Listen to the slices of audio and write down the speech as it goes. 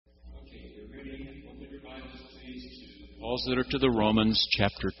Paul's letter to the Romans,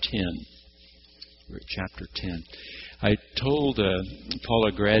 chapter 10. We're at chapter 10. I told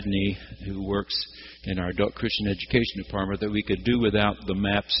Paula Gradney, who works in our adult Christian education department, that we could do without the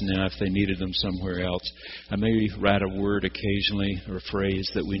maps now if they needed them somewhere else. I may write a word occasionally or a phrase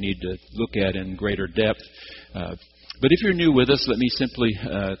that we need to look at in greater depth. But if you're new with us, let me simply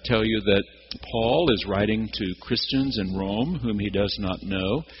tell you that Paul is writing to Christians in Rome whom he does not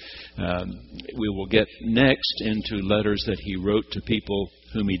know. We will get next into letters that he wrote to people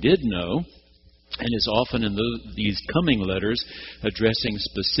whom he did know, and is often in these coming letters addressing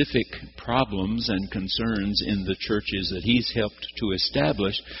specific problems and concerns in the churches that he's helped to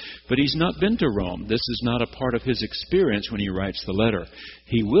establish. But he's not been to Rome. This is not a part of his experience when he writes the letter.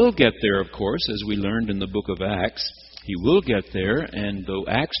 He will get there, of course, as we learned in the book of Acts. He will get there, and though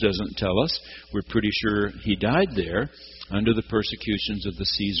Acts doesn't tell us, we're pretty sure he died there under the persecutions of the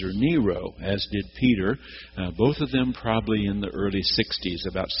Caesar Nero, as did Peter, both of them probably in the early 60s,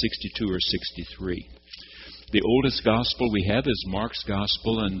 about 62 or 63. The oldest gospel we have is Mark's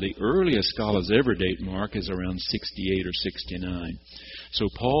gospel, and the earliest scholars ever date Mark is around 68 or 69. So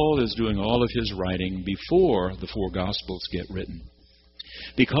Paul is doing all of his writing before the four gospels get written.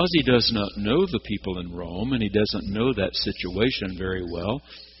 Because he does not know the people in Rome, and he doesn't know that situation very well,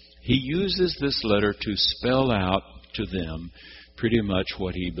 he uses this letter to spell out to them pretty much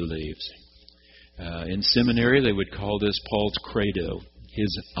what he believes. In seminary, they would call this Paul's credo,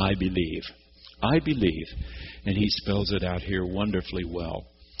 his I believe. I believe. And he spells it out here wonderfully well.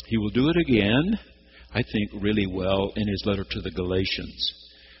 He will do it again, I think, really well in his letter to the Galatians.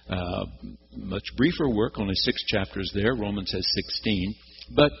 Much briefer work, only 6 chapters there. Romans has 16.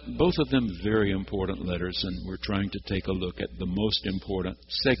 But both of them very important letters, and we're trying to take a look at the most important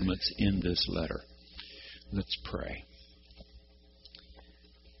segments in this letter. Let's pray.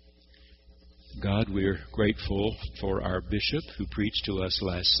 God, we're grateful for our bishop who preached to us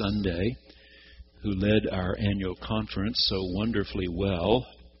last Sunday, who led our annual conference so wonderfully well,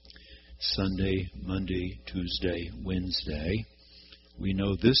 Sunday, Monday, Tuesday, Wednesday. We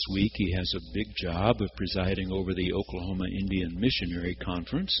know this week he has a big job of presiding over the Oklahoma Indian Missionary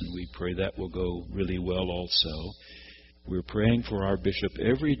Conference, and we pray that will go really well also. We're praying for our bishop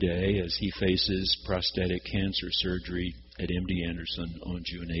every day as he faces prostate cancer surgery at MD Anderson on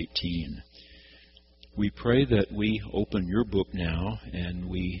June 18. We pray that we open your book now and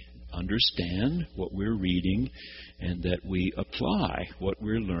we understand what we're reading and that we apply what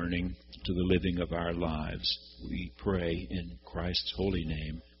we're learning to the living of our lives. We pray in Christ's holy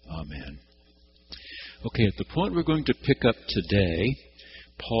name. Amen. Okay, at the point we're going to pick up today,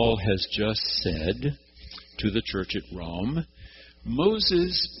 Paul has just said to the church at Rome,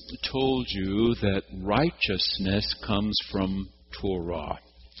 Moses told you that righteousness comes from Torah.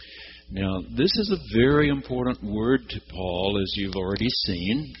 Now, this is a very important word to Paul, as you've already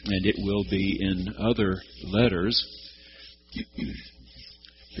seen, and it will be in other letters,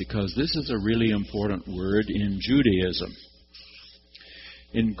 because this is a really important word in Judaism.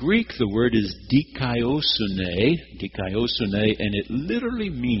 In Greek, the word is dikaiosune, and it literally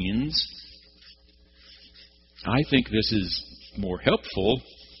means, I think this is more helpful,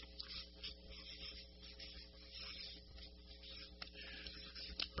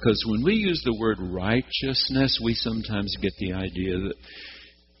 because when we use the word righteousness, we sometimes get the idea that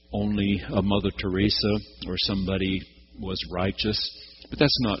only a Mother Teresa or somebody was righteous. But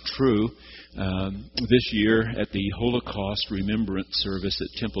that's not true. This year at the Holocaust Remembrance Service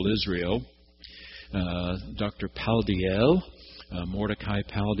at Temple Israel, Dr. Paldiel, Mordecai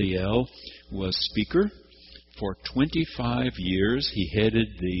Paldiel, was speaker. For 25 years, he headed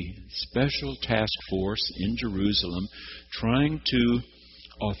the special task force in Jerusalem trying to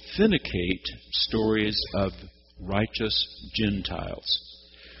authenticate stories of righteous Gentiles.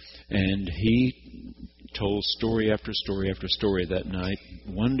 And he told story after story after story that night,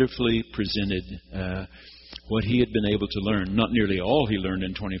 wonderfully presented what he had been able to learn. Not nearly all he learned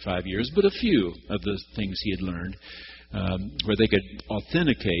in 25 years, but a few of the things he had learned, where they could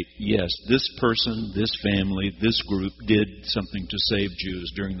authenticate, yes, this person, this family, this group did something to save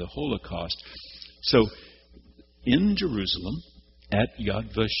Jews during the Holocaust. So, in Jerusalem, at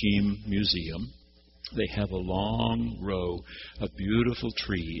Yad Vashem Museum, they have a long row of beautiful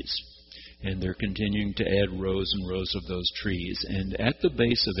trees. And they're continuing to add rows and rows of those trees. And at the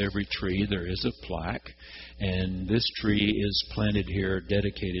base of every tree, there is a plaque. And this tree is planted here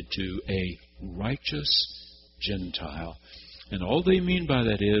dedicated to a righteous Gentile. And all they mean by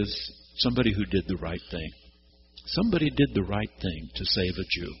that is somebody who did the right thing. Somebody did the right thing to save a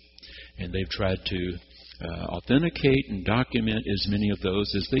Jew. And they've tried to authenticate and document as many of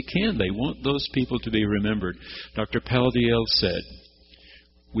those as they can. They want those people to be remembered. Dr. Paldiel said,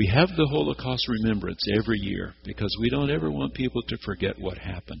 we have the Holocaust remembrance every year because we don't ever want people to forget what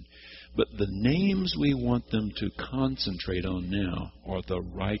happened. But the names we want them to concentrate on now are the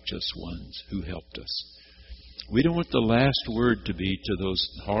righteous ones who helped us. We don't want the last word to be to those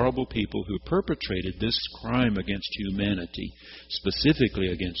horrible people who perpetrated this crime against humanity, specifically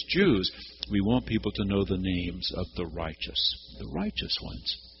against Jews. We want people to know the names of the righteous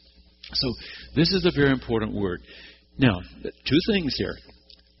ones. So this is a very important word. Now, two things here.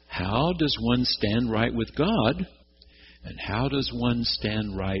 How does one stand right with God? And how does one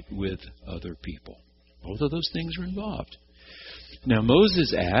stand right with other people? Both of those things are involved. Now,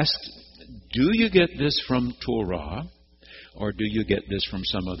 Moses asked, do you get this from Torah or do you get this from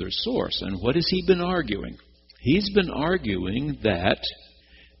some other source? And what has he been arguing? He's been arguing that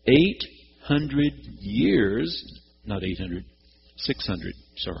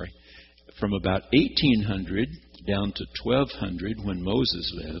 600, from about 1800 down to 1200 when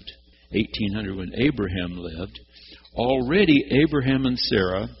Moses lived, 1800 when Abraham lived, already Abraham and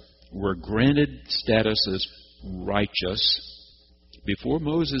Sarah were granted status as righteous before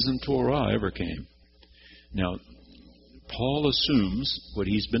Moses and Torah ever came. Now, Paul assumes what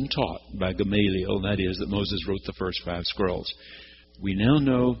he's been taught by Gamaliel, and that is that Moses wrote the first 5 scrolls. We now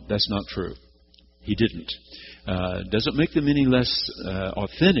know that's not true. He didn't. Doesn't make them any less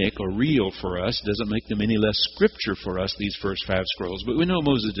authentic or real for us. Doesn't make them any less scripture for us, these first 5 scrolls. But we know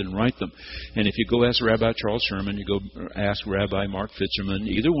Moses didn't write them. And if you go ask Rabbi Charles Sherman, you go ask Rabbi Mark Fitcherman,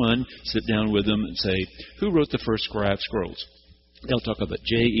 either one, sit down with them and say, who wrote the first 5 scrolls? They'll talk about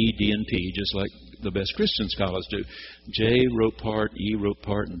J, E, D, and P, just like the best Christian scholars do. J wrote part, E wrote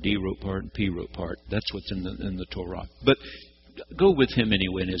part, and D wrote part, and P wrote part. That's what's in the Torah. But go with him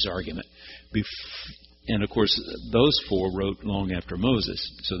anyway in his argument. And, of course, those 4 wrote long after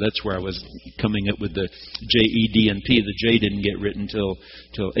Moses. So that's where I was coming up with the J, E, D, and P. The J didn't get written till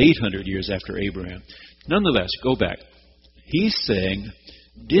 800 years after Abraham. Nonetheless, go back. He's saying,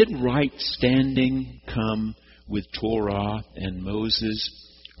 did right standing come with Torah and Moses,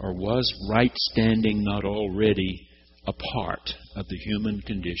 or was right standing not already a part of the human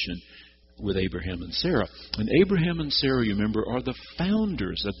condition with Abraham and Sarah? And Abraham and Sarah, you remember, are the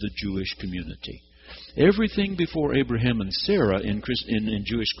founders of the Jewish community. Everything before Abraham and Sarah in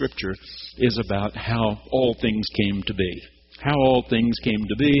Jewish scripture is about how all things came to be. How all things came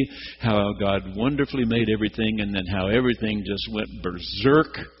to be, how God wonderfully made everything, and then how everything just went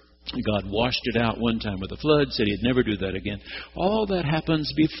berserk. God washed it out one time with a flood, said he'd never do that again. All that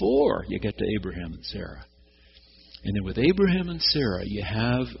happens before you get to Abraham and Sarah. And then with Abraham and Sarah, you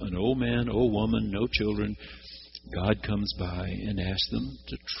have an old man, old woman, no children. God comes by and asks them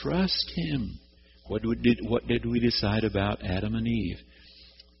to trust him. What did we decide about Adam and Eve?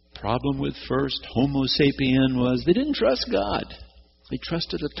 Problem with first Homo sapien was they didn't trust God. They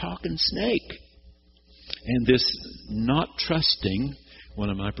trusted a talking snake. And this not trusting, one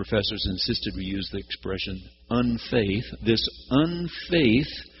of my professors insisted we use the expression unfaith. This unfaith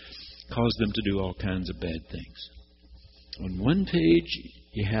caused them to do all kinds of bad things. On one page,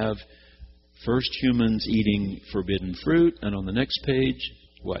 you have first humans eating forbidden fruit, and on the next page,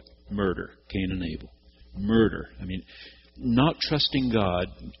 what? Murder. Cain and Abel. Murder. I mean, not trusting God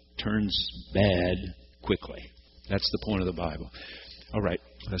turns bad quickly. That's the point of the Bible. All right,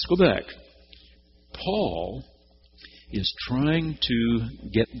 let's go back. Paul is trying to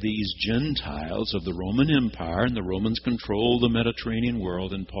get these Gentiles of the Roman Empire, and the Romans controlled the Mediterranean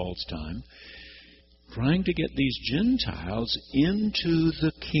world in Paul's time, trying to get these Gentiles into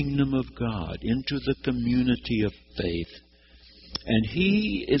the kingdom of God, into the community of faith. And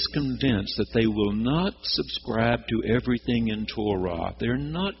he is convinced that they will not subscribe to everything in Torah. They're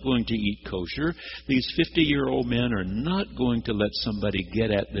not going to eat kosher. These 50-year-old men are not going to let somebody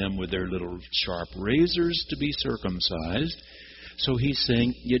get at them with their little sharp razors to be circumcised. So he's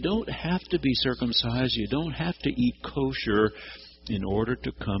saying, you don't have to be circumcised. You don't have to eat kosher in order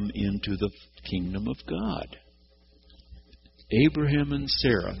to come into the kingdom of God. Abraham and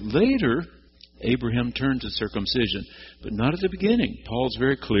Sarah. Later, Abraham turned to circumcision, but not at the beginning. Paul's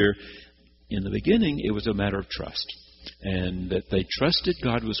very clear. In the beginning, it was a matter of trust, and that they trusted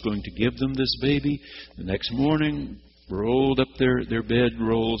God was going to give them this baby. The next morning, rolled up their bed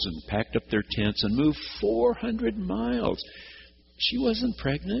rolls and packed up their tents and moved 400 miles. She wasn't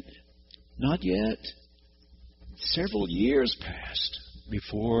pregnant. Not yet. Several years passed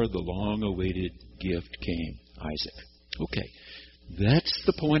before the long-awaited gift came, Isaac. Okay, that's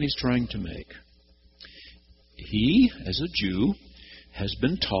the point he's trying to make. He, as a Jew, has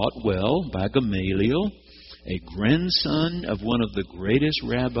been taught well by Gamaliel a grandson of one of the greatest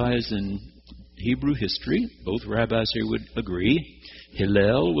rabbis in Hebrew history. Both rabbis here would agree.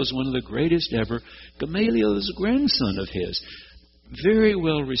 Hillel was one of the greatest ever. Gamaliel is a grandson of his. Very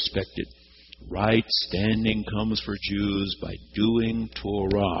well respected. Right standing comes for Jews by doing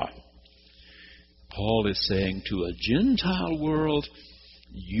Torah. Paul is saying to a Gentile world,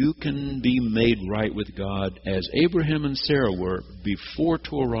 you can be made right with God as Abraham and Sarah were before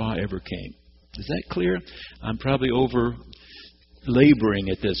Torah ever came. Is that clear? I'm probably over laboring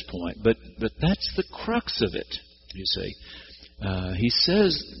at this point, but that's the crux of it, you see. He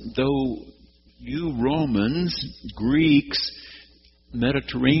says, though you Romans, Greeks,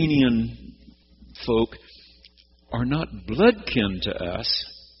 Mediterranean folk are not bloodkin to us,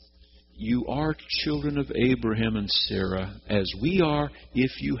 you are children of Abraham and Sarah, as we are,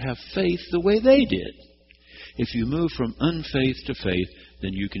 if you have faith the way they did. If you move from unfaith to faith,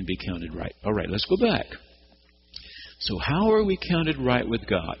 then you can be counted right. All right, let's go back. So how are we counted right with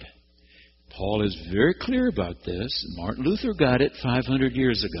God? Paul is very clear about this. Martin Luther got it 500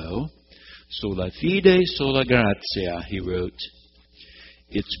 years ago. Sola fide, sola gratia, he wrote.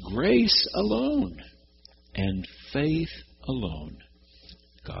 It's grace alone and faith alone.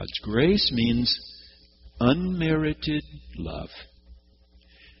 God's grace means unmerited love.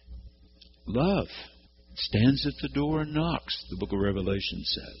 Love stands at the door and knocks, the book of Revelation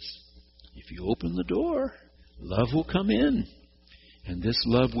says. If you open the door, love will come in. And this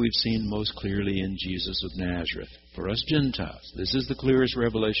love we've seen most clearly in Jesus of Nazareth. For us Gentiles, this is the clearest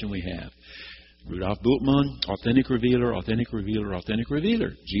revelation we have. Rudolf Bultmann, authentic revealer, authentic revealer, authentic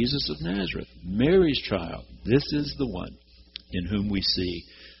revealer. Jesus of Nazareth, Mary's child. This is the one in whom we see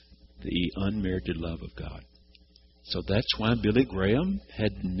the unmerited love of God. So that's why Billy Graham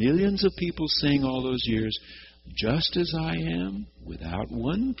had millions of people sing all those years, just as I am, without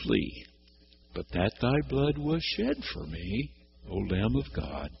one plea, but that thy blood was shed for me, O Lamb of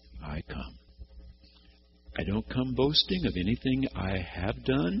God, I come. I don't come boasting of anything I have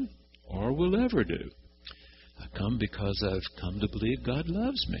done or will ever do. I come because I've come to believe God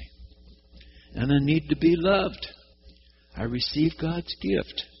loves me. And I need to be loved. I receive God's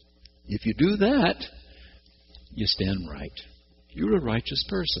gift. If you do that, you stand right. You're a righteous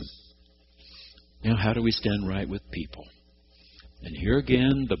person. Now, how do we stand right with people? And here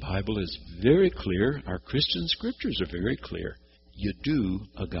again, the Bible is very clear. Our Christian scriptures are very clear. You do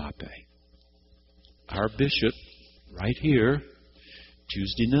agape. Our bishop, right here,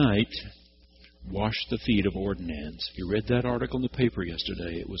 Tuesday night, washed the feet of ordinands. You read that article in the paper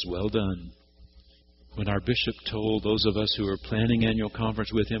yesterday. It was well done. When our bishop told those of us who were planning annual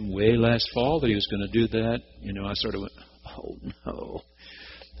conference with him way last fall that he was going to do that, I sort of went, oh no.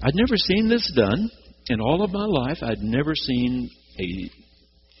 I'd never seen this done. In all of my life, I'd never seen a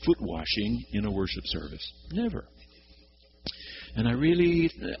foot washing in a worship service. Never. And I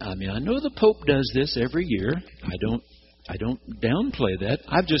know the Pope does this every year. I don't downplay that.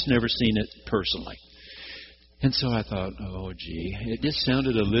 I've just never seen it personally. And so I thought, oh, gee, it just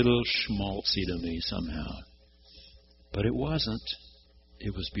sounded a little schmaltzy to me somehow. But it wasn't.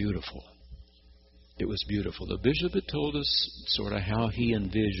 It was beautiful. It was beautiful. The bishop had told us sort of how he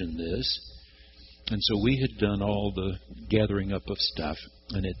envisioned this. And so we had done all the gathering up of stuff.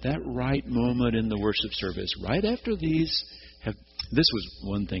 And at that right moment in the worship service, right after this was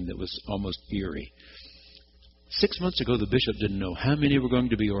one thing that was almost eerie. 6 months ago, the bishop didn't know how many were going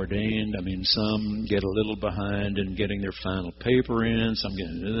to be ordained. Some get a little behind in getting their final paper in. Some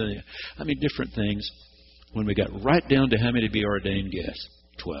get, different things. When we got right down to how many to be ordained, guess?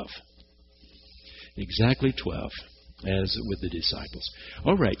 12. Exactly 12, as with the disciples.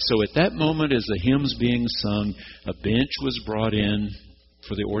 All right, so at that moment, as the hymn's being sung, a bench was brought in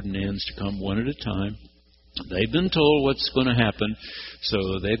for the ordinands to come one at a time. They've been told what's going to happen,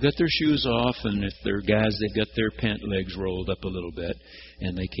 so they've got their shoes off, and if they're guys, they've got their pant legs rolled up a little bit,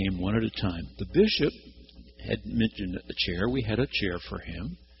 and they came one at a time. The bishop had mentioned a chair. We had a chair for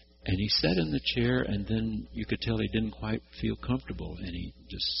him, and he sat in the chair, and then you could tell he didn't quite feel comfortable, and he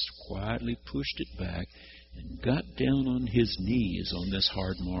just quietly pushed it back and got down on his knees on this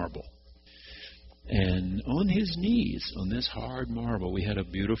hard marble. And on his knees, on this hard marble, we had a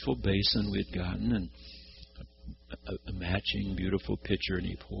beautiful basin we had gotten, and a matching beautiful pitcher, and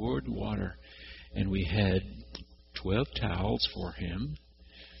he poured water, and we had 12 towels for him,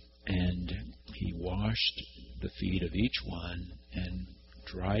 and he washed the feet of each one and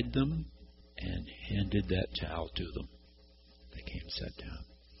dried them and handed that towel to them. They came and sat down.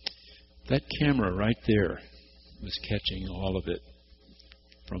 That camera right there was catching all of it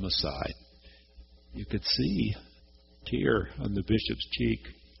from a side. You could see a tear on the bishop's cheek.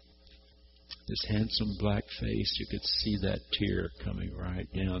 This handsome black face, you could see that tear coming right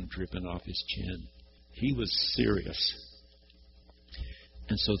down, dripping off his chin. He was serious.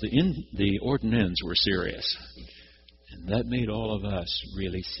 And so the ordinands were serious. And that made all of us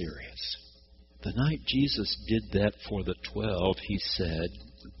really serious. The night Jesus did that for the 12, he said,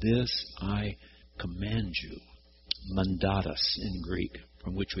 "This I command you." Mandatus in Greek,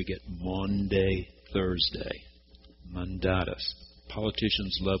 from which we get Maundy, Thursday. Mandatus.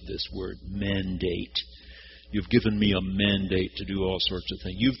 Politicians love this word, mandate. You've given me a mandate to do all sorts of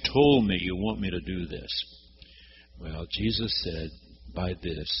things. You've told me you want me to do this. Well, Jesus said, "By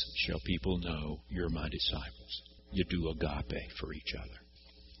this shall people know you're my disciples. You do agape for each other."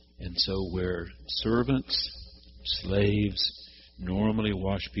 And so where servants, slaves, normally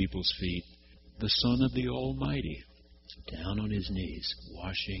wash people's feet, the Son of the Almighty, down on his knees,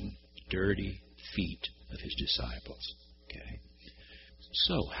 washing dirty feet of his disciples. Okay?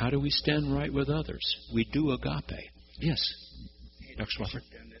 So, how do we stand right with others? We do agape. Yes, Dr. Swafford?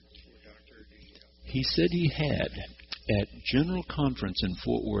 He said he had. At General Conference in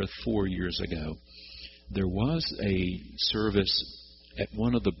Fort Worth 4 years ago, there was a service at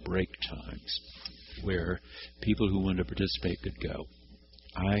one of the break times where people who wanted to participate could go.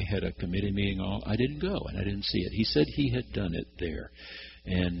 I had a committee meeting. I didn't go, and I didn't see it. He said he had done it there.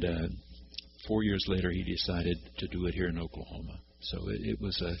 And 4 years later, he decided to do it here in Oklahoma. So it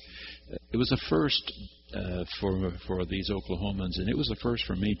was a first for these Oklahomans, and it was a first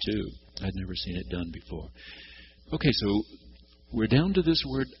for me, too. I'd never seen it done before. Okay, so we're down to this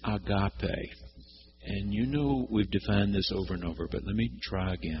word agape. And you know we've defined this over and over, but let me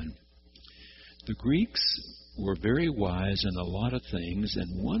try again. The Greeks were very wise in a lot of things,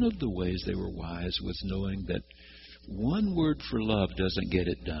 and one of the ways they were wise was knowing that one word for love doesn't get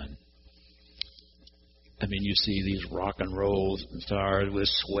it done. I mean, you see these rock and roll stars with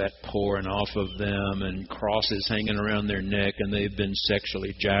sweat pouring off of them and crosses hanging around their neck, and they've been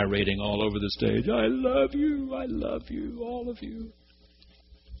sexually gyrating all over the stage. I love you, all of you.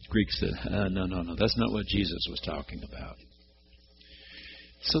 Greeks said, no, that's not what Jesus was talking about.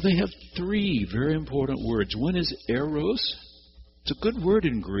 So they have three very important words. One is eros. It's a good word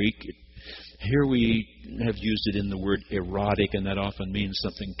in Greek. Here we have used it in the word erotic, and that often means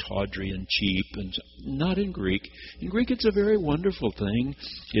something tawdry and cheap, and not in Greek. In Greek, it's a very wonderful thing.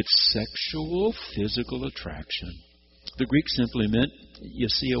 It's sexual, physical attraction. The Greek simply meant you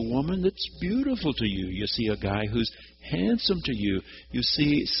see a woman that's beautiful to you. You see a guy who's handsome to you. You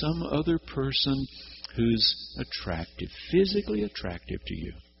see some other person who's attractive, physically attractive to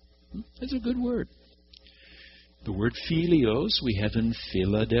you. That's a good word. The word philios we have in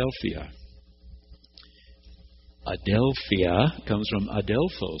Philadelphia. Adelphia comes from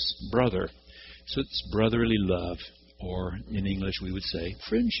adelphos, brother. So it's brotherly love, or in English we would say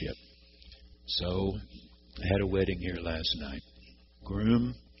friendship. So I had a wedding here last night.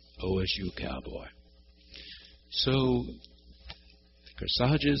 Groom, OSU cowboy. So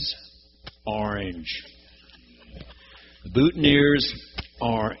corsages, orange. The boutonnieres,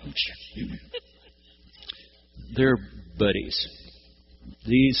 orange. They're buddies.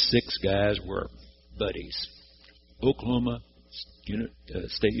 These 6 guys were buddies. Oklahoma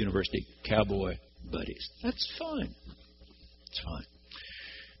State University cowboy buddies. That's fine. It's fine.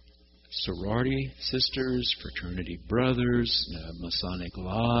 Sorority sisters, fraternity brothers, Masonic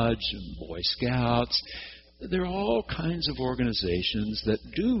Lodge, and Boy Scouts. There are all kinds of organizations that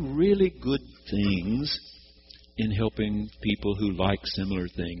do really good things in helping people who like similar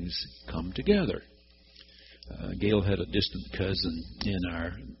things come together. Gail had a distant cousin in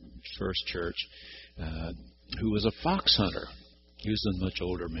our first church who was a fox hunter. He was a much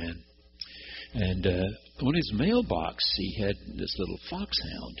older man. And on his mailbox, he had this little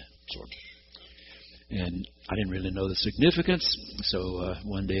foxhound, sort of. And I didn't really know the significance, so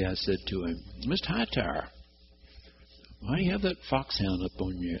one day I said to him, "Mr. Hightower, why do you have that foxhound up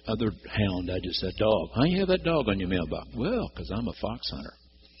on your other hound?" I just said dog. "Why do you have that dog on your mailbox?" "Well, because I'm a fox hunter.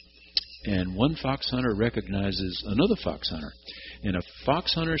 And one fox hunter recognizes another fox hunter. And if a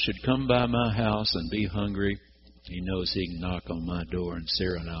fox hunter should come by my house and be hungry, he knows he can knock on my door and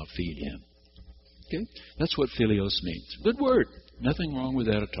Sarah and I'll feed him." Okay? That's what philios means. Good word. Nothing wrong with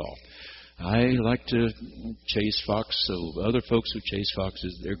that at all. I like to chase fox, so other folks who chase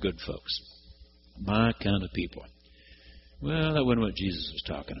foxes, they're good folks. My kind of people. Well, that wasn't what Jesus was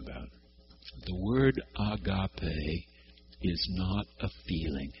talking about. The word agape is not a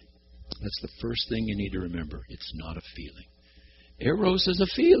feeling. That's the first thing you need to remember. It's not a feeling. Eros is a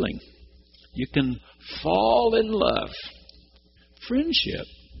feeling. You can fall in love. Friendship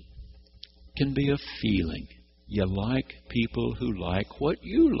can be a feeling. You like people who like what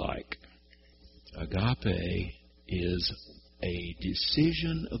you like. Agape is a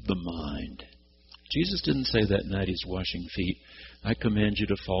decision of the mind. Jesus didn't say that night he's washing feet, I command you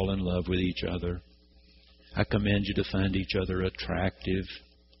to fall in love with each other. I command you to find each other attractive.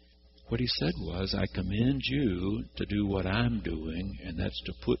 What he said was, I command you to do what I'm doing, and that's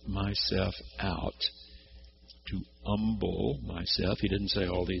to put myself out, to humble myself. He didn't say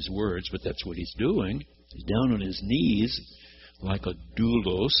all these words, but that's what he's doing. He's down on his knees like a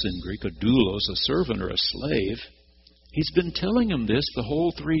doulos, in Greek, a doulos, a servant or a slave. He's been telling him this the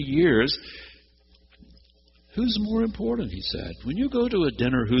whole 3 years. Who's more important, he said. When you go to a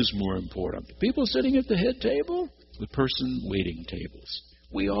dinner, who's more important? The people sitting at the head table? The person waiting tables.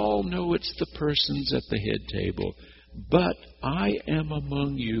 We all know it's the persons at the head table. But I am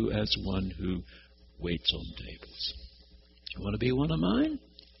among you as one who waits on tables. You want to be one of mine?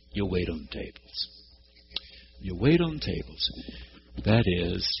 You wait on tables. You wait on tables. That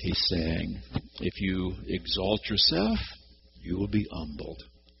is, he's saying, if you exalt yourself, you will be humbled.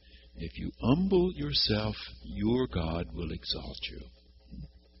 If you humble yourself, your God will exalt you.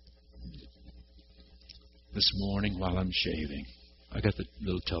 This morning while I'm shaving, I got the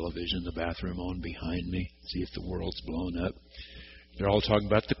little television in the bathroom on behind me. See if the world's blown up. They're all talking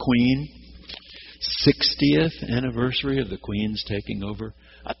about the Queen. 60th anniversary of the Queen's taking over.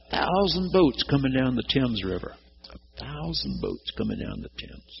 1,000 boats coming down the Thames River. 1,000 boats coming down the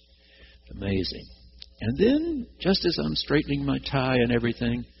Thames. Amazing. And then, just as I'm straightening my tie and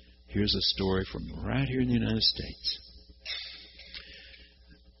everything, here's a story from right here in the United States.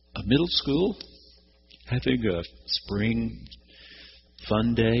 A middle school having a spring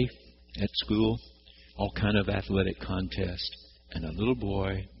fun day at school, all kind of athletic contest, and a little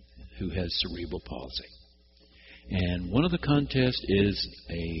boy who has cerebral palsy. And one of the contests is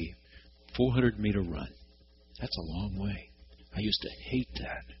a 400-meter run. That's a long way. I used to hate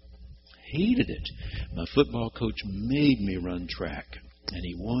that. Hated it. My football coach made me run track, and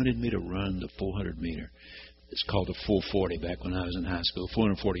he wanted me to run the 400-meter. It's called a 440 back when I was in high school,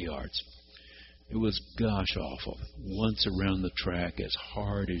 440 yards. It was gosh awful. Once around the track as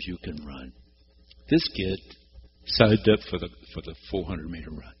hard as you can run. This kid signed up for the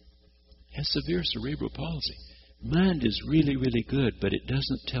 400-meter run. Has severe cerebral palsy. Mind is really, really good, but it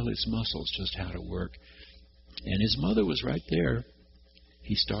doesn't tell his muscles just how to work. And his mother was right there.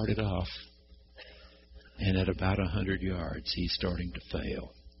 He started off, and at about 100 yards, he's starting to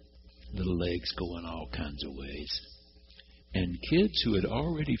fail. Little legs going all kinds of ways. And kids who had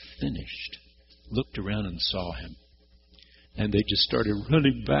already finished looked around and saw him. And they just started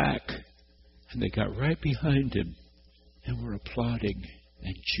running back. And they got right behind him and were applauding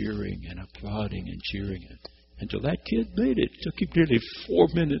and cheering and applauding and cheering. Until that kid made it. It took him nearly 4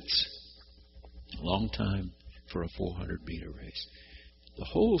 minutes. A long time for a 400-meter race. The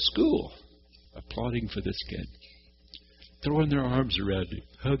whole school applauding for this kid. Throwing their arms around him,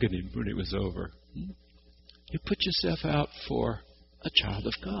 hugging him when it was over. You put yourself out for a child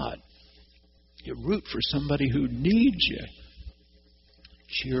of God. You root for somebody who needs you.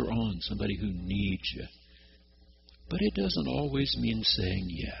 Cheer on somebody who needs you. But it doesn't always mean saying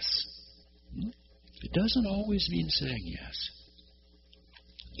yes. It doesn't always mean saying yes.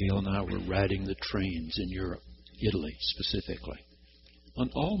 Gail and I were riding the trains in Europe, Italy specifically. On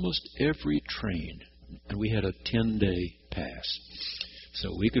almost every train, and we had a 10-day pass. So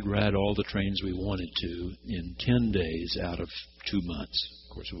we could ride all the trains we wanted to in 10 days out of 2 months.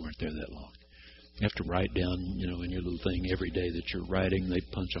 Of course, we weren't there that long. You have to write down, in your little thing every day that you're riding. They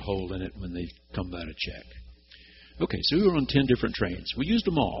punch a hole in it when they come by to check. Okay, so we were on 10 different trains. We used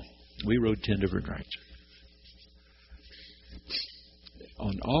them all. We rode 10 different trains.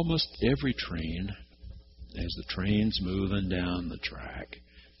 On almost every train, as the train's moving down the track,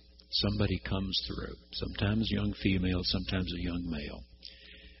 somebody comes through. Sometimes a young female, sometimes a young male.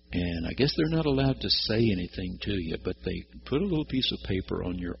 And I guess they're not allowed to say anything to you, but they put a little piece of paper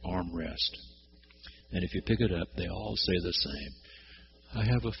on your armrest. And if you pick it up, they all say the same. I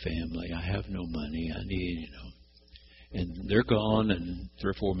have a family. I have no money. I need, And they're gone, and 3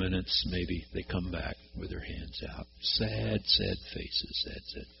 or 4 minutes, maybe they come back with their hands out. Sad, sad faces, sad,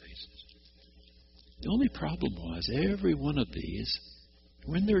 sad faces. The only problem was every one of these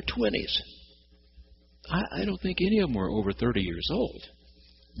were in their 20s. I don't think any of them were over 30 years old.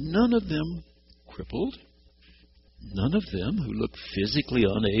 None of them crippled. None of them who looked physically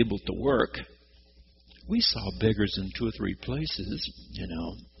unable to work. We saw beggars in 2 or 3 places,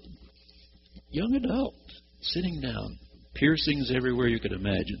 young adult, sitting down, piercings everywhere you could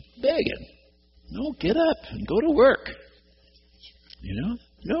imagine, begging. No, get up and go to work.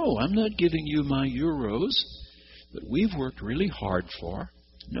 No, I'm not giving you my euros that we've worked really hard for.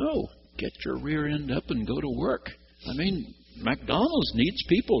 No, get your rear end up and go to work. I mean, McDonald's needs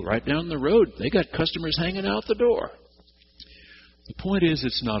people right down the road. They got customers hanging out the door. The point is,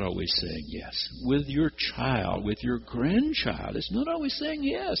 it's not always saying yes. With your child, with your grandchild, it's not always saying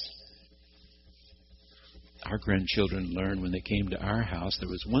yes. Our grandchildren learned when they came to our house there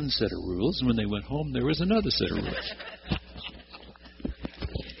was one set of rules, and when they went home there was another set of rules.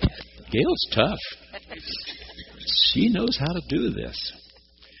 Gail's tough. She knows how to do this.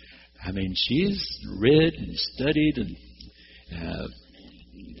 I mean, she's read and studied, and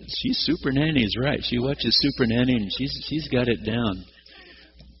she's Super Nanny's right. She watches Super Nanny, and she's got it down.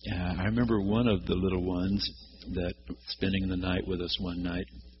 I remember one of the little ones that spending the night with us one night,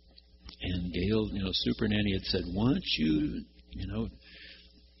 and Gail, Super Nanny had said, once you,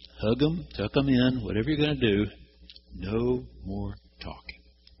 hug them, tuck them in, whatever you're going to do, no more talking.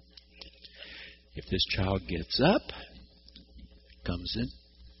 If this child gets up, comes in,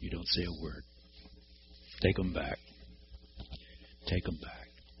 you don't say a word. Take them back. Take them back.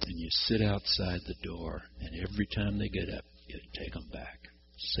 And you sit outside the door, and every time they get up, you take them back,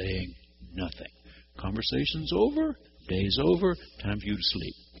 saying nothing. Conversation's over, day's over, time for you to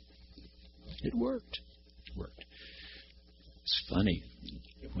sleep. It worked. It worked. It's funny,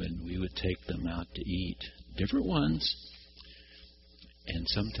 when we would take them out to eat, different ones, and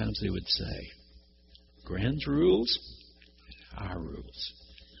sometimes they would say, Grand's rules, our rules.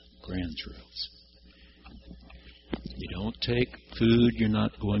 Grand's rules. You don't take food you're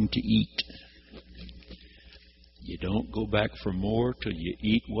not going to eat. You don't go back for more till you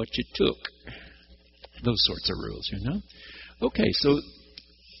eat what you took. Those sorts of rules, Okay, so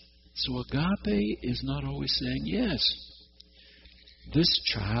agape is not always saying yes. This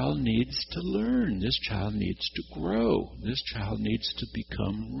child needs to learn. This child needs to grow. This child needs to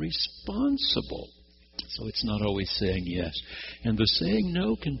become responsible. So it's not always saying yes. And the saying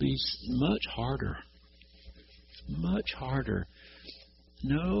no can be much harder. Much harder.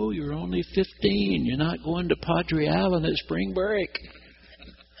 No, you're only 15. You're not going to Padre Island at spring break.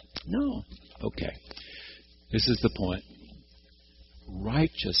 No. Okay. This is the point.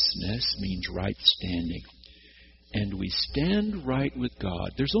 Righteousness means right standing. And we stand right with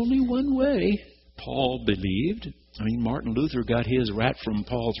God. There's only one way, Paul believed. Martin Luther got his right from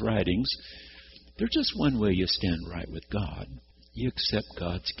Paul's writings. There's just one way you stand right with God. You accept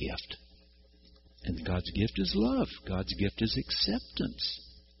God's gift. And God's gift is love. God's gift is acceptance.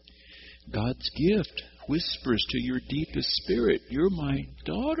 God's gift whispers to your deepest spirit, you're my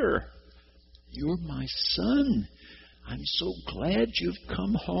daughter. You're my son. I'm so glad you've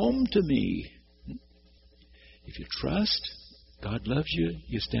come home to me. If you trust, God loves you,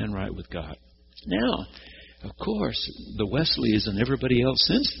 you stand right with God. Now, of course, the Wesleys and everybody else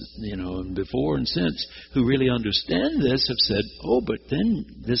since, and before and since, who really understand this have said, but then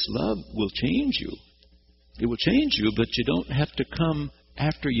this love will change you. It will change you, but you don't have to come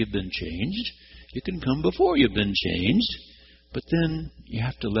after you've been changed. You can come before you've been changed, but then you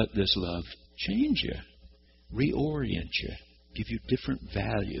have to let this love change you, reorient you, give you different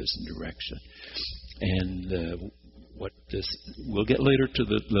values and direction. And we'll get later to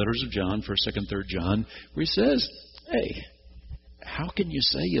the letters of John, 1st, 2nd, 3rd John, where he says, hey, how can you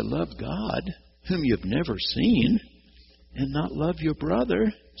say you love God, whom you've never seen, and not love your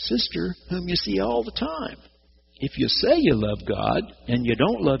brother, sister, whom you see all the time? If you say you love God and you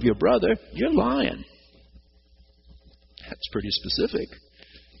don't love your brother, you're lying. That's pretty specific.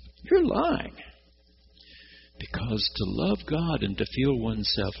 You're lying. Because to love God and to feel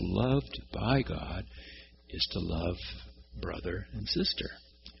oneself loved by God is to love brother and sister.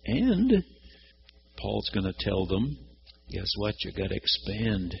 And Paul's going to tell them, guess what? You've got to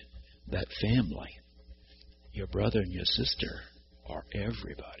expand that family. Your brother and your sister are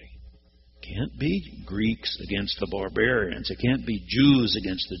everybody. Can't be Greeks against the barbarians. It can't be Jews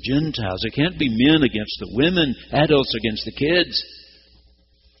against the Gentiles. It can't be men against the women, adults against the kids.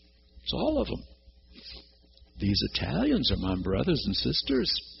 It's all of them. These Italians are my brothers and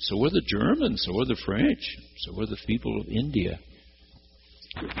sisters. So are the Germans. So are the French. So are the people of India.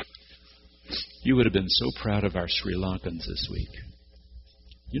 You would have been so proud of our Sri Lankans this week.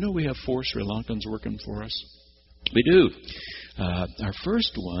 We have 4 Sri Lankans working for us. We do. Our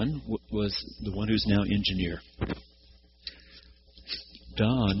first one was the one who's now engineer.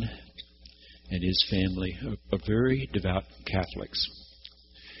 Don and his family are very devout Catholics.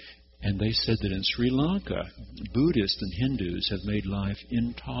 And they said that in Sri Lanka, Buddhists and Hindus have made life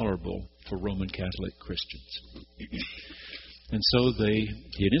intolerable for Roman Catholic Christians. And so he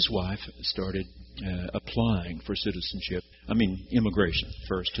and his wife started applying for citizenship, immigration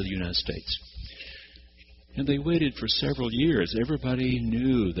first to the United States. And they waited for several years. Everybody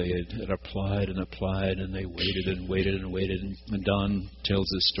knew they had applied and applied, and they waited and waited and waited. And Don tells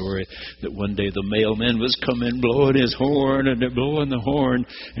this story that one day the mailman was coming blowing his horn, and they're blowing the horn,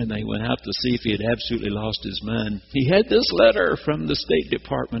 and they went out to see if he had absolutely lost his mind. He had this letter from the State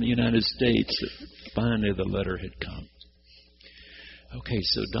Department of the United States. Finally, the letter had come. Okay,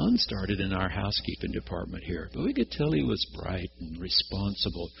 so Don started in our housekeeping department here, but we could tell he was bright and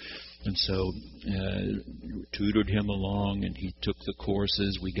responsible. And so tutored him along, and he took the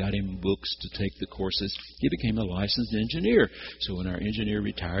courses. We got him books to take the courses. He became a licensed engineer. So when our engineer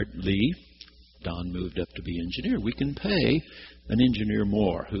retired, Lee, Don moved up to be engineer. We can pay an engineer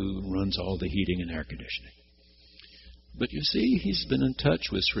more who runs all the heating and air conditioning. But you see, he's been in touch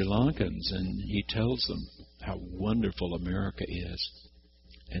with Sri Lankans, and he tells them how wonderful America is.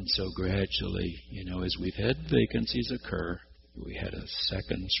 And so gradually, as we've had vacancies occur, we had a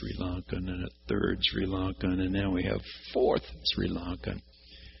second Sri Lankan and a third Sri Lankan, and now we have fourth Sri Lankan.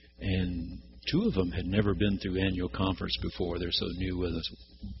 And two of them had never been through annual conference before. They're so new with us.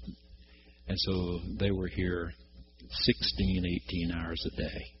 And so they were here 16, 18 hours a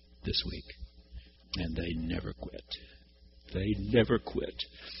day this week. And they never quit. They never quit.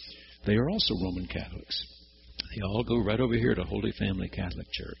 They are also Roman Catholics. They all go right over here to Holy Family Catholic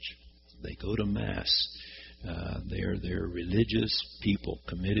Church. They go to Mass. They're religious people,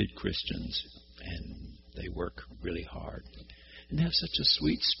 committed Christians, and they work really hard. And they have such a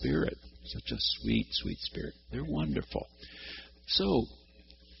sweet spirit, such a sweet, sweet spirit. They're wonderful. So,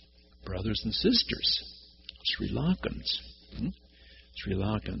 brothers and sisters, Sri Lankans. Sri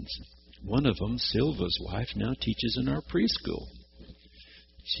Lankans. One of them, Silva's wife, now teaches in our preschool.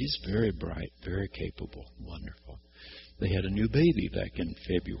 She's very bright, very capable, wonderful. They had a new baby back in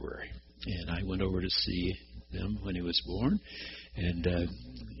February, and I went over to see them when he was born, and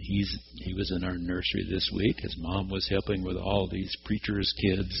he was in our nursery this week. His mom was helping with all these preachers'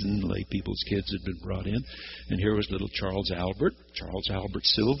 kids and lay people's kids had been brought in, and here was little Charles Albert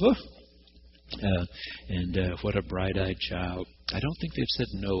Silva, and what a bright-eyed child. I don't think they've said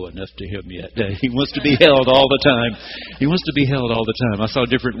no enough to him yet. He wants to be held all the time. He wants to be held all the time. I saw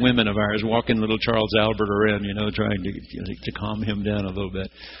different women of ours walking little Charles Albert around, trying to calm him down a little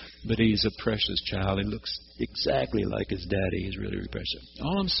bit. But he's a precious child. He looks exactly like his daddy. He's really precious.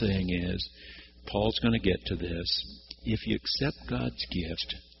 All I'm saying is, Paul's going to get to this. If you accept God's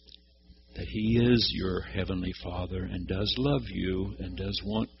gift, that He is your Heavenly Father and does love you and does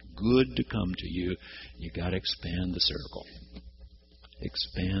want good to come to you, you got to expand the circle.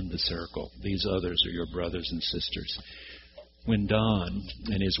 Expand the circle. These others are your brothers and sisters. When Don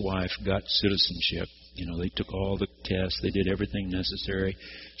and his wife got citizenship, they took all the tests, they did everything necessary,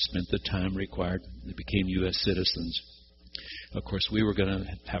 spent the time required, they became U.S. citizens. Of course, we were going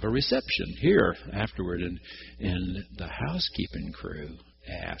to have a reception here afterward, and the housekeeping crew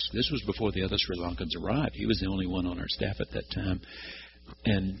asked. This was before the other Sri Lankans arrived. He was the only one on our staff at that time.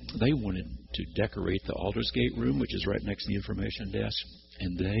 And they wanted to decorate the Aldersgate room, which is right next to the information desk.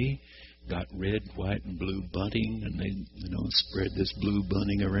 And they got red, white, and blue bunting, and they spread this blue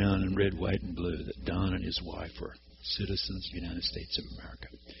bunting around in red, white, and blue, that Don and his wife were citizens of the United States of America.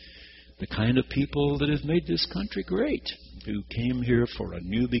 The kind of people that have made this country great, who came here for a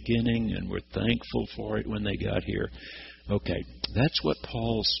new beginning and were thankful for it when they got here. Okay, that's what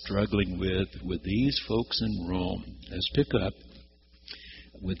Paul's struggling with these folks in Rome. Let's pick up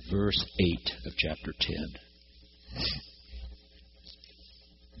with verse 8 of chapter 10.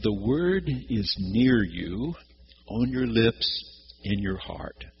 The word is near you, on your lips, in your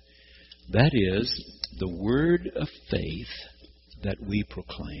heart. That is the word of faith that we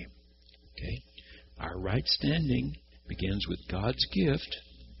proclaim. Okay? Our right standing begins with God's gift,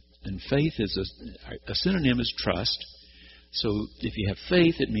 and faith is a synonym is trust. So if you have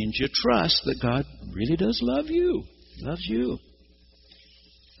faith, it means you trust that God really does love you. He loves you.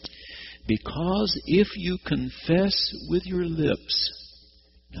 Because if you confess with your lips,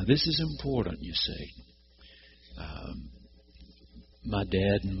 now this is important, you see. My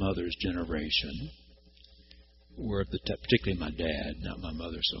dad and mother's generation were particularly my dad, not my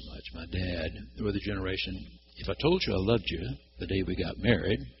mother so much. My dad were the generation, if I told you I loved you the day we got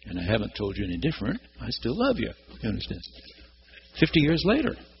married, and I haven't told you any different, I still love you. You understand? 50 years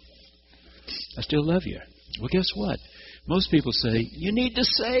later, I still love you. Well, guess what? Most people say, you need to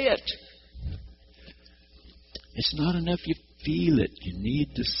say it. It's not enough you feel it. You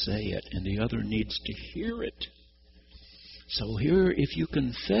need to say it, and the other needs to hear it. So here, if you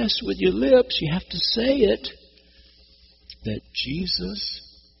confess with your lips, you have to say it, that Jesus,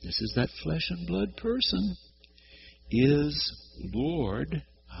 this is that flesh and blood person, is Lord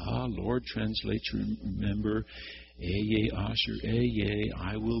Lord translates, remember, Eye, Asher, Eye,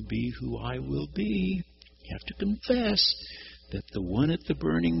 I will be who I will be. You have to confess that the one at the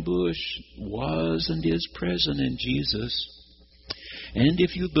burning bush was and is present in Jesus. And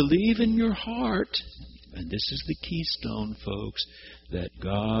if you believe in your heart, and this is the keystone, folks, that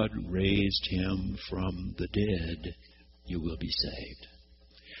God raised him from the dead, you will be saved.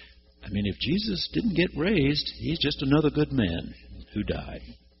 I mean, if Jesus didn't get raised, he's just another good man who died.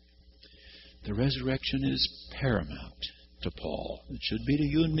 The resurrection is paramount to Paul. It should be to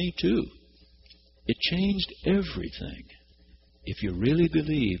you and me too. It changed everything. If you really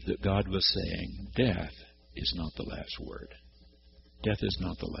believe that God was saying, death is not the last word. Death is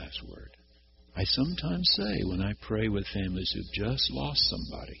not the last word. I sometimes say when I pray with families who've just lost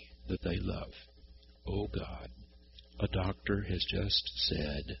somebody that they love, oh God, a doctor has just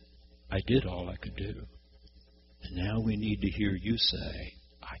said, I did all I could do. And now we need to hear you say,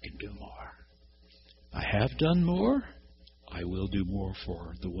 I can do more. I have done more. I will do more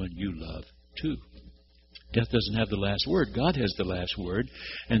for the one you love too. Death doesn't have the last word. God has the last word.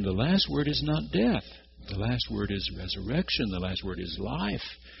 And the last word is not death. The last word is resurrection. The last word is life.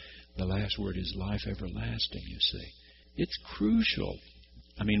 The last word is life everlasting, you see. It's crucial.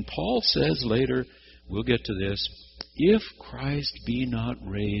 I mean, Paul says later, we'll get to this, if Christ be not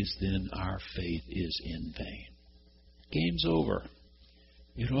raised, then our faith is in vain. Game's over.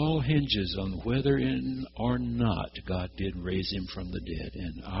 It all hinges on whether or not God did raise him from the dead.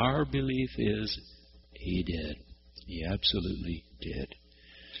 And our belief is he did. He absolutely did.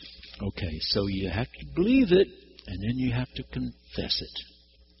 Okay, so you have to believe it, and then you have to confess it.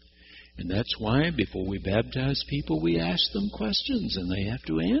 And that's why before we baptize people, we ask them questions, and they have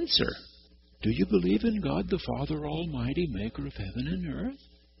to answer. Do you believe in God the Father Almighty, maker of heaven and earth?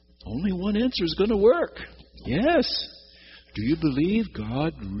 Only one answer is going to work. Yes. Do you believe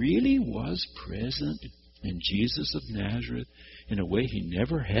God really was present in Jesus of Nazareth in a way he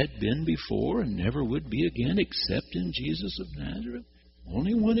never had been before and never would be again except in Jesus of Nazareth?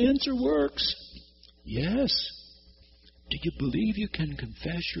 Only one answer works. Yes. Do you believe you can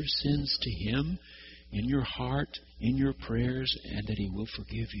confess your sins to him in your heart, in your prayers, and that he will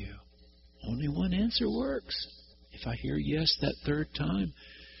forgive you? Only one answer works. If I hear yes that third time,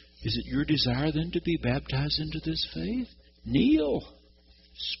 is it your desire then to be baptized into this faith? Kneel.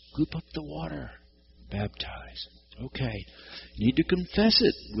 Scoop up the water. Baptize. Okay. You need to confess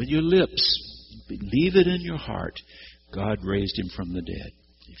it with your lips. Believe it in your heart. God raised him from the dead.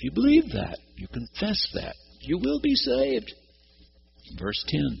 If you believe that, you confess that, you will be saved. Verse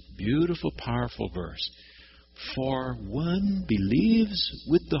 10, beautiful, powerful verse. For one believes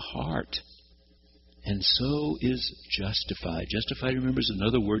with the heart, and so is justified. Justified, remember, is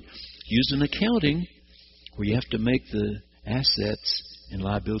another word used in accounting where you have to make the assets and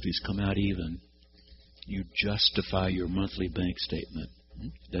liabilities come out even. You justify your monthly bank statement.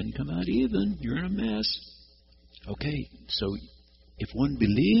 Doesn't come out even. You're in a mess. Okay, so if one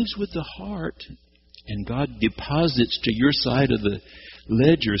believes with the heart and God deposits to your side of the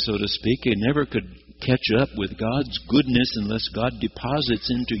ledger, so to speak, you never could catch up with God's goodness unless God deposits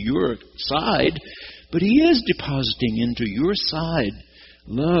into your side, but he is depositing into your side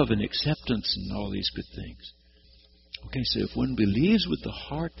love and acceptance and all these good things. Okay, so if one believes with the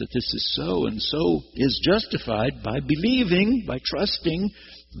heart that this is so, and so is justified by believing, by trusting,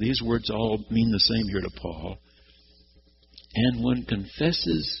 these words all mean the same here to Paul, and one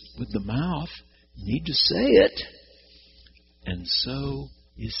confesses with the mouth, you need to say it, and so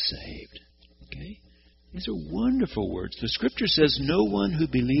is saved. Okay? These are wonderful words. The Scripture says no one who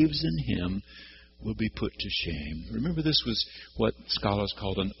believes in him will be put to shame. Remember, this was what scholars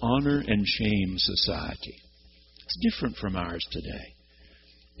called an honor and shame society. It's different from ours today.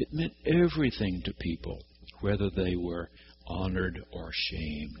 It meant everything to people, whether they were honored or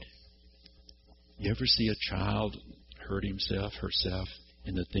shamed. You ever see a child hurt himself, herself,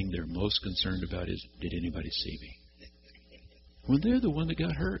 and the thing they're most concerned about is, did anybody see me? When they're the one that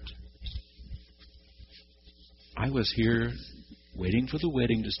got hurt. I was here waiting for the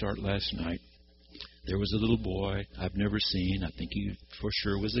wedding to start last night. There was a little boy I've never seen. I think he for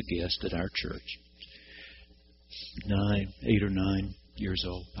sure was a guest at our church. 8 or 9 years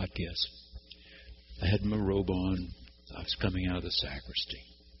old, I guess. I had my robe on. I was coming out of the sacristy.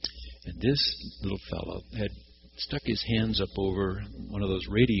 And this little fellow had stuck his hands up over one of those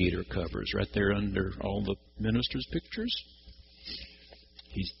radiator covers right there under all the ministers' pictures.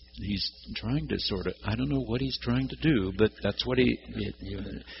 He's trying to sort of, I don't know what he's trying to do, but that's what he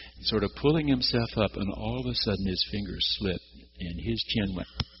sort of pulling himself up, and all of a sudden his fingers slipped, and his chin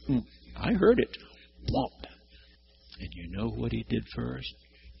went, I heard it, whomp. And you know what he did first?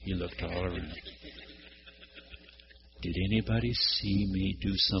 He looked all around. Did anybody see me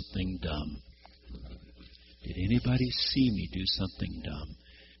do something dumb? Did anybody see me do something dumb?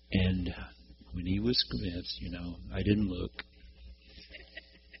 And when he was convinced, I didn't look.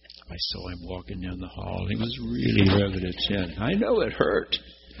 I saw him walking down the hall. He was really rubbing his chin. I know it hurt.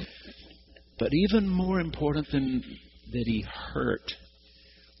 But even more important than that he hurt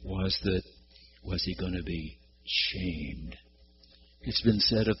was he going to be shamed? It's been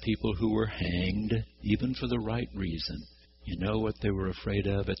said of people who were hanged, even for the right reason. You know what they were afraid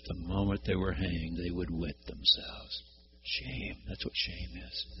of? At the moment they were hanged, they would wet themselves. Shame. That's what shame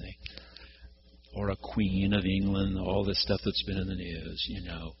is. Or a queen of England, all this stuff that's been in the news,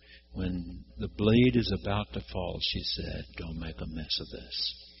 When the blade is about to fall, she said, don't make a mess of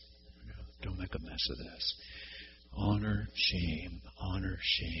this. Don't make a mess of this. Honor, shame. Honor,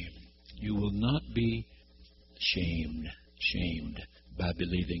 shame. You will not be shamed by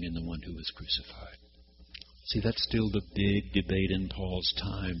believing in the one who was crucified. See, that's still the big debate in Paul's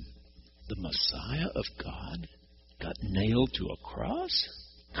time. The Messiah of God got nailed to a cross?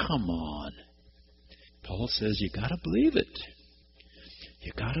 Come on. Paul says you got to believe it.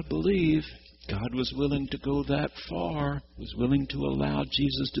 You got to believe God was willing to go that far, was willing to allow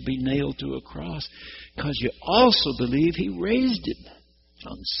Jesus to be nailed to a cross, because you also believe he raised him.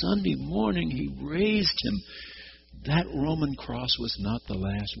 On Sunday morning, he raised him. That Roman cross was not the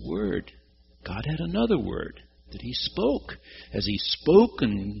last word. God had another word that he spoke. As he spoke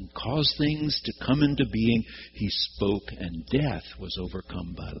and caused things to come into being, he spoke and death was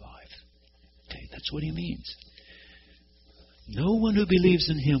overcome by life. Okay, that's what he means. No one who believes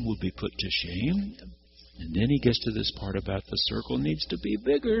in him will be put to shame. And then he gets to this part about the circle needs to be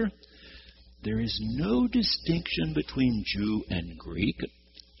bigger. There is no distinction between Jew and Greek.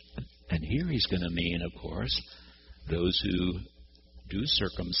 And here he's going to mean, of course, those who do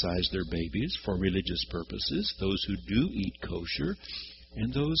circumcise their babies for religious purposes, those who do eat kosher,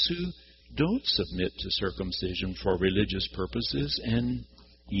 and those who don't submit to circumcision for religious purposes and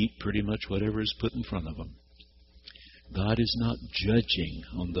eat pretty much whatever is put in front of them. God is not judging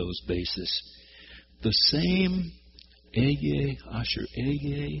on those bases. The same Eye, Asher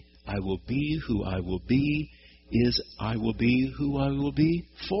Eye, I will be who I will be, is I will be who I will be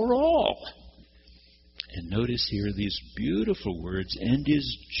for all. And notice here these beautiful words, and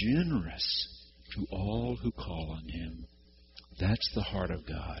is generous to all who call on him. That's the heart of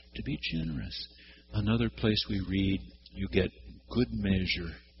God, to be generous. Another place we read, you get good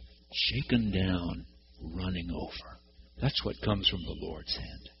measure, shaken down, running over. That's what comes from the Lord's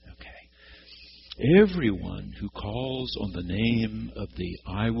hand. Okay. Everyone who calls on the name of the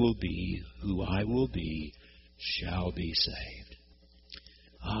I will be who I will be shall be saved.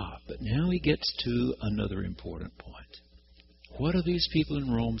 But now he gets to another important point. What are these people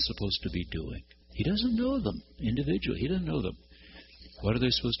in Rome supposed to be doing? He doesn't know them individually. He doesn't know them. What are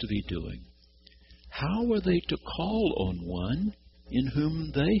they supposed to be doing? How are they to call on one in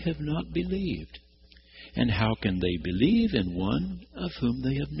whom they have not believed? And how can they believe in one of whom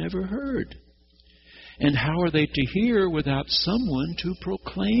they have never heard? And how are they to hear without someone to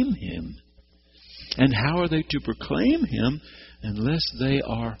proclaim him? And how are they to proclaim him unless they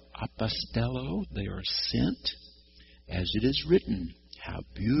are apostello, they are sent? As it is written, how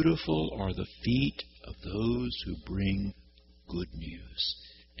beautiful are the feet of those who bring good news.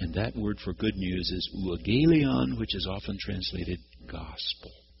 And that word for good news is euangelion, which is often translated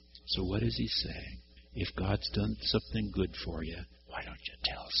gospel. So what is he saying? If God's done something good for you, why don't you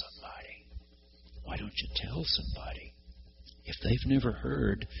tell somebody? Why don't you tell somebody? If they've never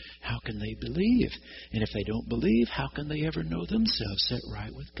heard, how can they believe? And if they don't believe, how can they ever know themselves set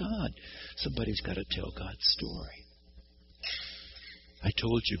right with God? Somebody's got to tell God's story. I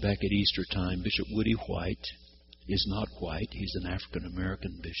told you back at Easter time, Bishop Woody White is not white. He's an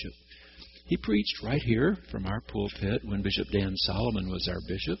African-American bishop. He preached right here from our pulpit when Bishop Dan Solomon was our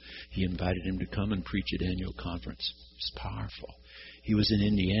bishop. He invited him to come and preach at annual conference. It's powerful. He was in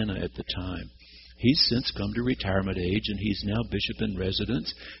Indiana at the time. He's since come to retirement age, and he's now bishop in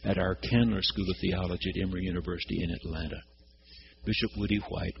residence at our Candler School of Theology at Emory University in Atlanta. Bishop Woody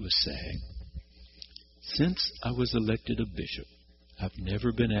White was saying, since I was elected a bishop, I've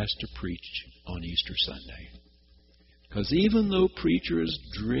never been asked to preach on Easter Sunday. Because even though preachers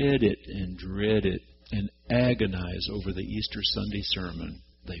dread it and agonize over the Easter Sunday sermon,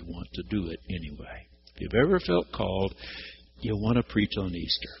 they want to do it anyway. If you've ever felt called, you'll want to preach on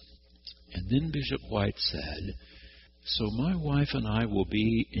Easter. And then Bishop White said, so my wife and I will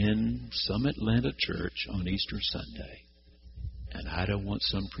be in some Atlanta church on Easter Sunday. And I don't want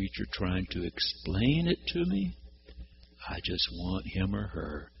some preacher trying to explain it to me. I just want him or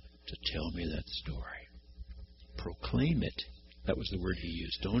her to tell me that story. Proclaim it. That was the word he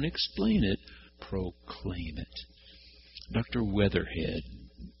used. Don't explain it. Proclaim it. Dr. Weatherhead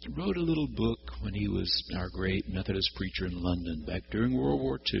wrote a little book when he was our great Methodist preacher in London back during World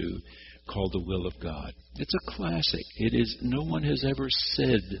War II called The Will of God. It's a classic. It is. No one has ever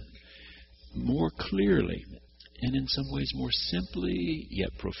said more clearly and in some ways more simply yet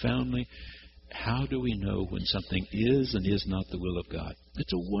profoundly, how do we know when something is and is not the will of God?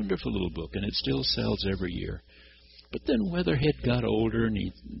 It's a wonderful little book, and it still sells every year. But then Weatherhead got older,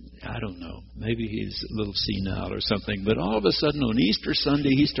 and I don't know, maybe he's a little senile or something, but all of a sudden on Easter Sunday,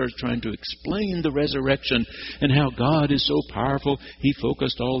 he starts trying to explain the resurrection and how God is so powerful. He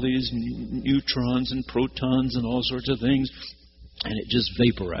focused all these neutrons and protons and all sorts of things, and it just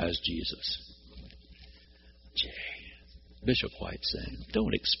vaporized Jesus. Bishop White saying,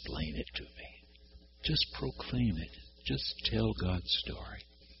 don't explain it to me. Just proclaim it. Just tell God's story.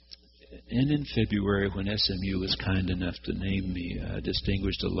 And in February, when SMU was kind enough to name me a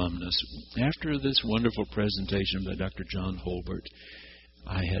distinguished alumnus, after this wonderful presentation by Dr. John Holbert,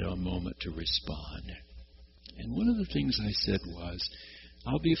 I had a moment to respond. And one of the things I said was,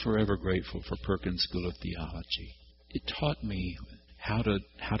 I'll be forever grateful for Perkins School of Theology. It taught me how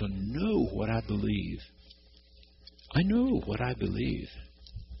to know what I believe. I know what I believe.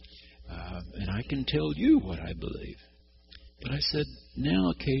 And I can tell you what I believe. But I said,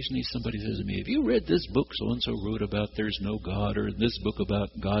 now occasionally somebody says to me, have you read this book so-and-so wrote about there's no God, or this book about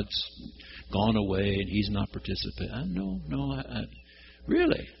God's gone away and he's not participating? No,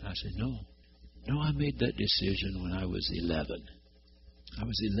 really? I said, no. No, I made that decision when I was 11. I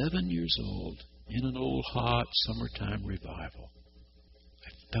was 11 years old in an old hot summertime revival.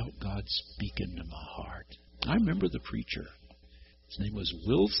 I felt God speak into my heart. I remember the preacher. His name was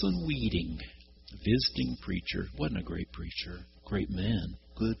Wilson Weeding, visiting preacher. Wasn't a great preacher. Great man.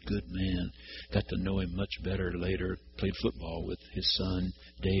 Good man. Got to know him much better later. Played football with his son,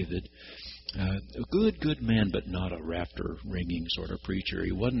 David. A good man, but not a rafter-ringing sort of preacher.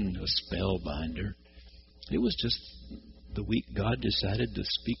 He wasn't a spellbinder. It was just the week God decided to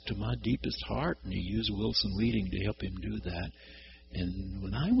speak to my deepest heart, and he used Wilson Weeding to help him do that. And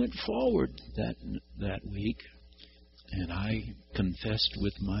when I went forward that week, and I confessed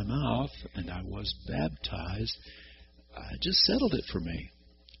with my mouth, and I was baptized, it just settled it for me.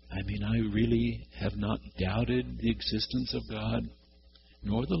 I mean, I really have not doubted the existence of God,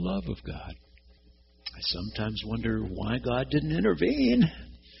 nor the love of God. I sometimes wonder why God didn't intervene.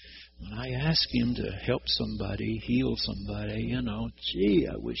 When I ask Him to help somebody, heal somebody,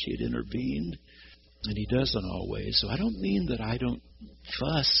 I wish He'd intervened. And He doesn't always. So I don't mean that I don't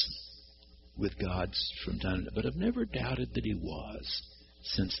fuss with God from time to time, but I've never doubted that He was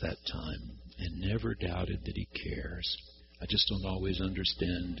since that time, and never doubted that He cares. I just don't always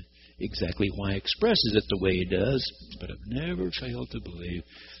understand exactly why He expresses it the way He does, but I've never failed to believe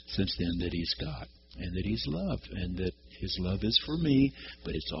since then that He's God, and that He's love, and that His love is for me,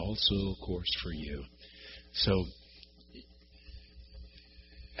 but it's also, of course, for you. So,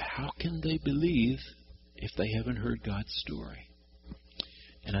 how can they believe if they haven't heard God's story?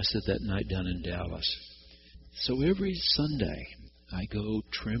 And I said that night down in Dallas. So every Sunday, I go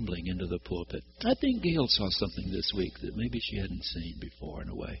trembling into the pulpit. I think Gail saw something this week that maybe she hadn't seen before in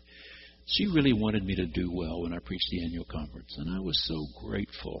a way. She really wanted me to do well when I preached the annual conference, and I was so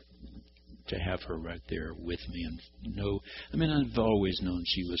grateful to have her right there with me. And I've always known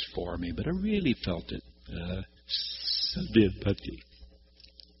she was for me, but I really felt it. So did Putty.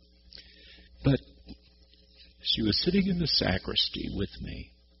 But she was sitting in the sacristy with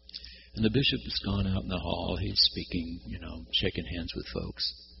me, and the bishop has gone out in the hall. He's speaking, shaking hands with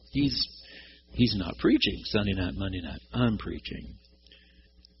folks. He's not preaching Sunday night, Monday night. I'm preaching.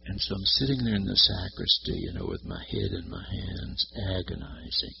 And so I'm sitting there in the sacristy, with my head in my hands,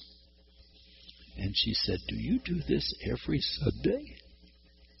 agonizing. And she said, "Do you do this every Sunday?"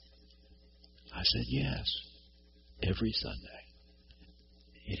 I said, "Yes, every Sunday."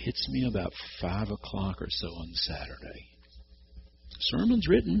 It hits me about 5 o'clock or so on Saturday. Sermon's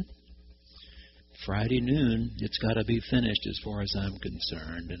written. Friday noon, it's got to be finished as far as I'm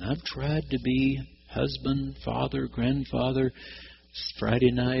concerned. And I've tried to be husband, father, grandfather,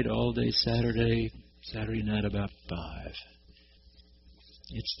 Friday night, all day Saturday night about 5.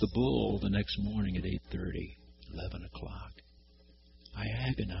 It's the bull the next morning at 8:30, 11 o'clock. I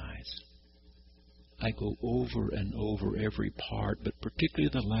agonize. I go over and over every part, but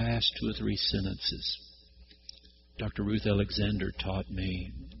particularly the last 2 or 3 sentences. Dr. Ruth Alexander taught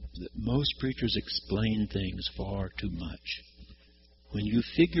me that most preachers explain things far too much. When you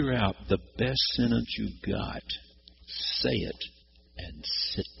figure out the best sentence you've got, say it and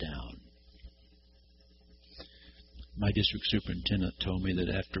sit down. My district superintendent told me that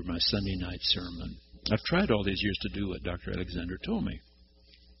after my Sunday night sermon, I've tried all these years to do what Dr. Alexander told me.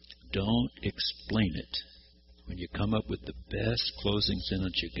 Don't explain it. When you come up with the best closing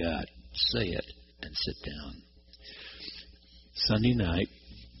sentence you got, say it and sit down. Sunday night,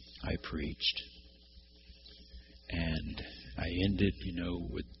 I preached. And I ended,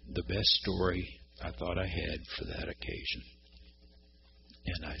 with the best story I thought I had for that occasion.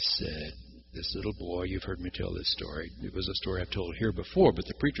 And I said, this little boy, you've heard me tell this story. It was a story I've told here before, but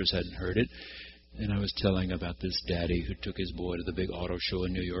the preachers hadn't heard it. And I was telling about this daddy who took his boy to the big auto show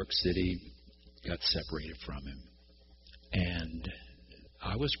in New York City, got separated from him. And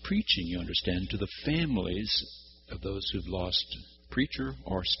I was preaching, you understand, to the families of those who've lost preacher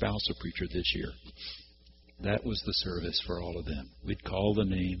or spouse of preacher this year. That was the service for all of them. We'd call the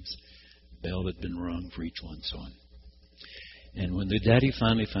names. Bell had been rung for each one, so on. And when the daddy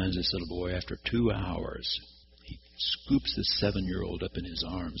finally finds this little boy after 2 hours, he scoops this 7-year-old up in his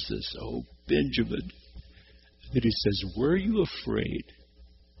arms, says, "Oh, Benjamin." And he says, "Were you afraid?"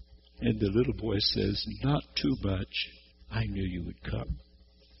 And the little boy says, "Not too much. I knew you would come."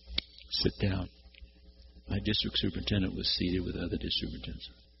 Sit down. My district superintendent was seated with other district superintendents.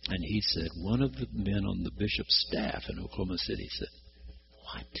 And he said, one of the men on the bishop's staff in Oklahoma City said,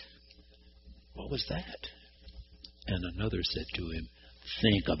 "What? What was that?" And another said to him,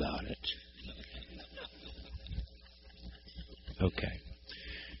 "Think about it." Okay.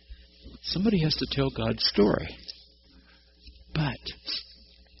 Somebody has to tell God's story. But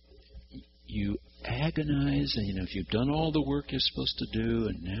you agonize, and if you've done all the work you're supposed to do,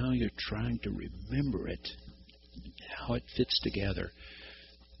 and now you're trying to remember it, how it fits together.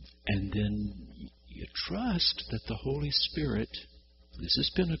 And then you trust that the Holy Spirit, this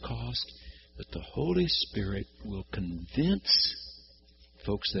is Pentecost, that the Holy Spirit will convince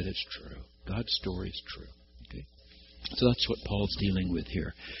folks that it's true. God's story is true. Okay? So that's what Paul's dealing with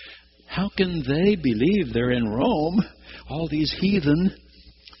here. How can they believe they're in Rome, all these heathen,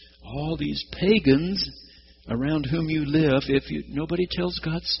 all these pagans around whom you live, if nobody tells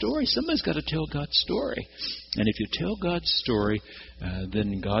God's story? Somebody's got to tell God's story. And if you tell God's story,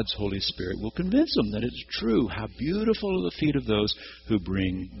 then God's Holy Spirit will convince them that it's true. How beautiful are the feet of those who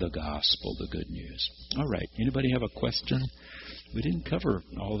bring the gospel, the good news. All right. Anybody have a question? We didn't cover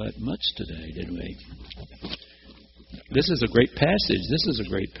all that much today, did we? This is a great passage. This is a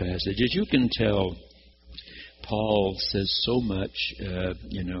great passage. As you can tell, Paul says so much,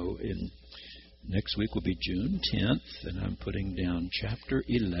 in next week will be June 10th, and I'm putting down chapter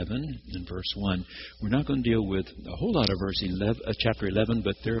 11 and verse 1. We're not going to deal with a whole lot of chapter 11,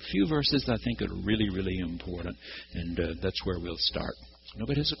 but there are a few verses that I think are really, really important, and that's where we'll start.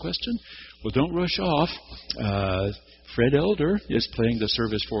 Nobody has a question? Well, don't rush off. Fred Elder is playing the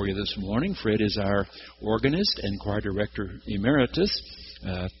service for you this morning. Fred is our organist and choir director emeritus.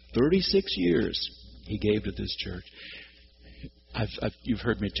 36 years he gave to this church. You've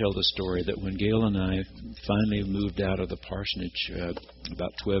heard me tell the story that when Gail and I finally moved out of the parsonage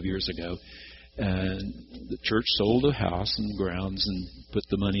about 12 years ago, the church sold the house and grounds and put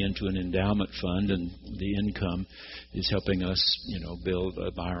the money into an endowment fund, and the income is helping us,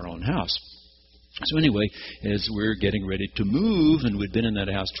 buy our own house. So anyway, as we're getting ready to move, and we'd been in that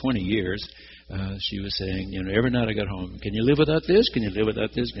house 20 years, she was saying, every night I got home, "Can you live without this? Can you live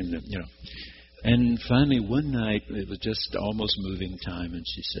without this?" And finally, one night, it was just almost moving time, and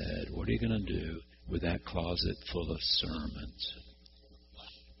she said, "What are you going to do with that closet full of sermons?"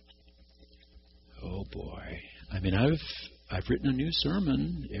 Oh, boy. I mean, I've written a new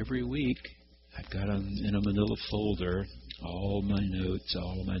sermon every week. I've got them in a manila folder, all my notes,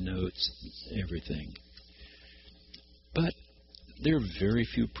 everything. But there are very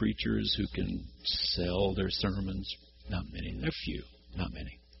few preachers who can sell their sermons. Not many. There are few. Not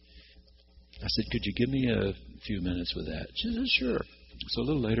many. I said, "Could you give me a few minutes with that?" She said, "Sure." So a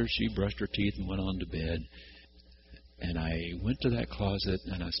little later, she brushed her teeth and went on to bed. And I went to that closet,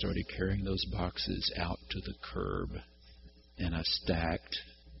 and I started carrying those boxes out to the curb. And I stacked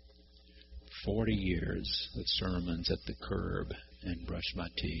 40 years of sermons at the curb and brushed my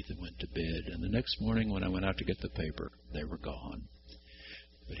teeth and went to bed. And the next morning, when I went out to get the paper, they were gone.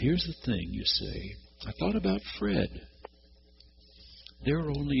 But here's the thing, you see. I thought about Fred. There are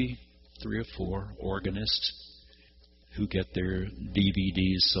only 3 or 4 organists who get their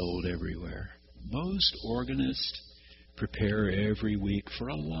DVDs sold everywhere. Most organists prepare every week for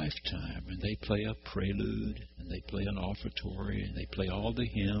a lifetime, and they play a prelude, and they play an offertory, and they play all the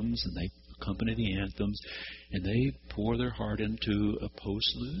hymns, and they accompany the anthems, and they pour their heart into a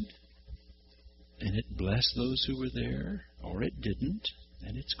postlude, and it blessed those who were there, or it didn't,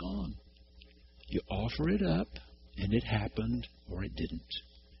 and it's gone. You offer it up, and it happened, or it didn't.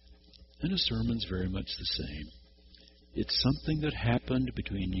 And a sermon's very much the same. It's something that happened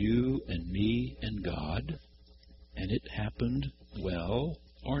between you and me and God, and it happened well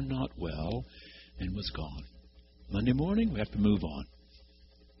or not well, and was gone. Monday morning, we have to move on.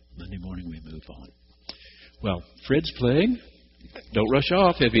 Monday morning, we move on. Well, Fred's playing. Don't rush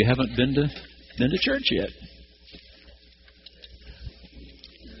off if you haven't been to church yet.